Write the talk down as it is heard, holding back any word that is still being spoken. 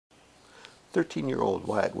13-year-old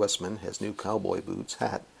Wyatt Westman has new cowboy boots,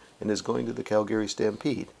 hat, and is going to the Calgary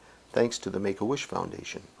Stampede, thanks to the Make-A-Wish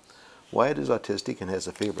Foundation. Wyatt is autistic and has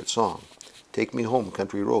a favorite song, Take Me Home,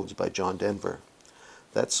 Country Roads by John Denver.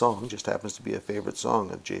 That song just happens to be a favorite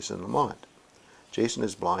song of Jason Lamont. Jason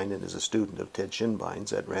is blind and is a student of Ted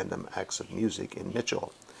Shinbein's at Random Acts of Music in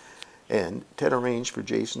Mitchell. And Ted arranged for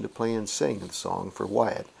Jason to play and sing the song for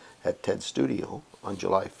Wyatt at Ted's studio on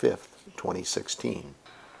July 5th, 2016.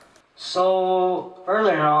 So,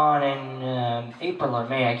 earlier on in April or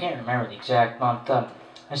May, I can't remember the exact month,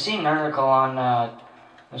 I seen an article on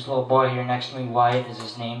this little boy here next to me, Wyatt is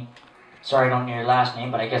his name. Sorry I don't know your last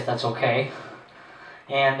name, but I guess that's okay.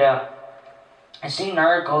 And I seen an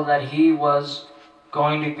article that he was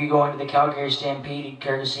going to be going to the Calgary Stampede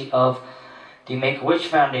courtesy of the Make-A-Wish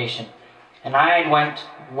Foundation. And I went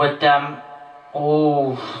with them,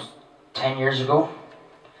 10 years ago.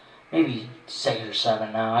 Maybe 6 or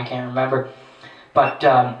 7 now, I can't remember. But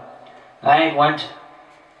I went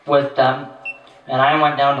with them, and I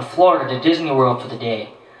went down to Florida to Disney World for the day.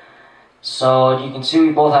 So you can see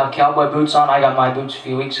we both have cowboy boots on. I got my boots a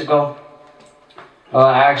few weeks ago.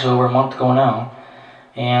 Actually, we're a month ago now.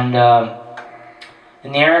 And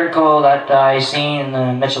in the article that I seen in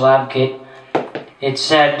the Mitchell Advocate, it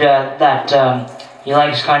said that he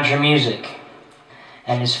likes country music.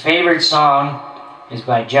 And his favorite song is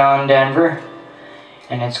by John Denver,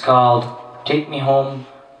 and it's called Take Me Home,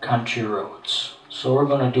 Country Roads. So we're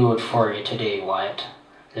going to do it for you today, Wyatt.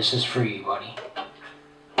 This is for you, buddy.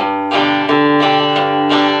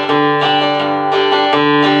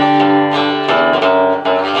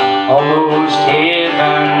 Almost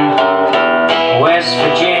heaven, West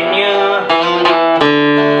Virginia,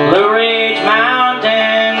 Blue Ridge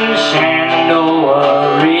Mountains,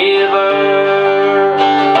 Shenandoah River.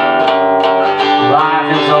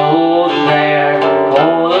 Life is old there,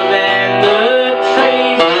 older than the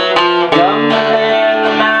trees, younger than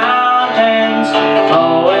the mountains,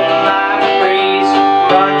 blowing like a breeze.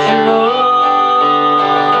 Country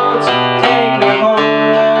roads, take me home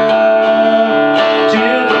to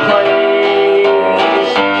the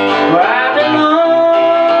place where I belong,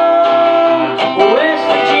 West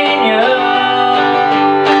Virginia,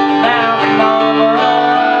 Mountain Mama,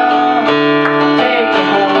 take me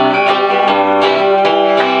home.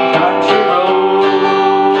 Country roads,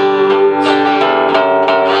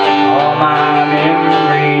 all my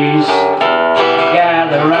memories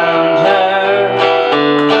gather round her.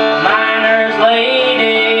 Miner's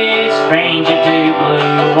lady, stranger to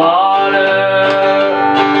blue water.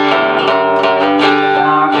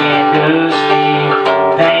 Dark and dusty,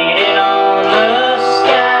 painted on the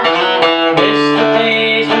sky. Miss the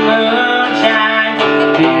taste of moonshine,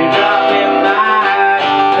 teardrop in my eye.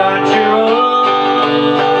 Country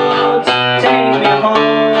roads, take me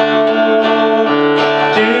home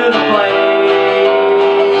to the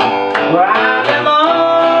place where I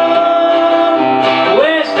belong,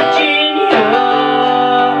 West Virginia,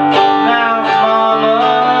 Mountain Mama,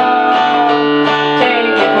 take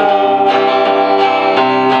me home,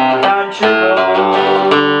 country roads.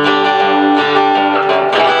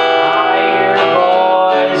 I hear a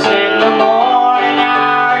voice in the morning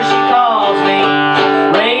hour, she calls me.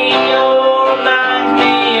 Radio reminds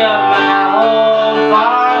me of my home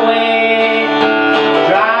far away.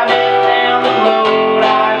 Driving down the road, I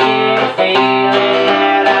get a feeling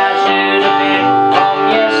that I should have been home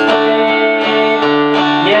yesterday.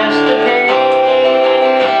 Yesterday,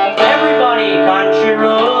 everybody, country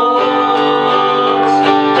roads,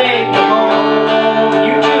 take me home.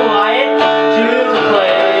 You too, Wyatt, to the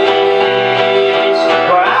place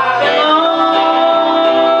where I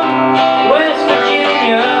belong, West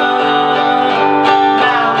Virginia,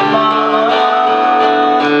 Mountain Mama,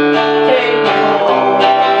 take me home.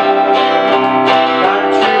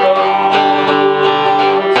 Country roads,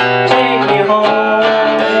 take me home.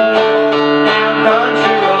 Down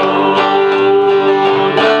country roads.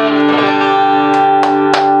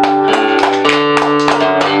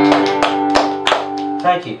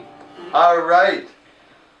 Thank you. All right.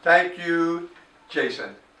 Thank you,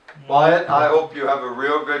 Jason. Wyatt, I hope you have a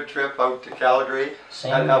real good trip out to Calgary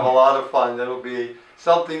Same and have a here. lot of fun. It'll be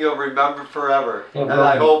something you'll remember forever. It And will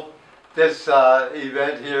I be. hope this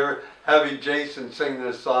event here, having Jason sing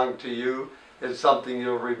this song to you, is something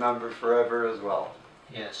you'll remember forever as well.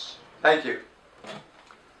 Yes. Thank you.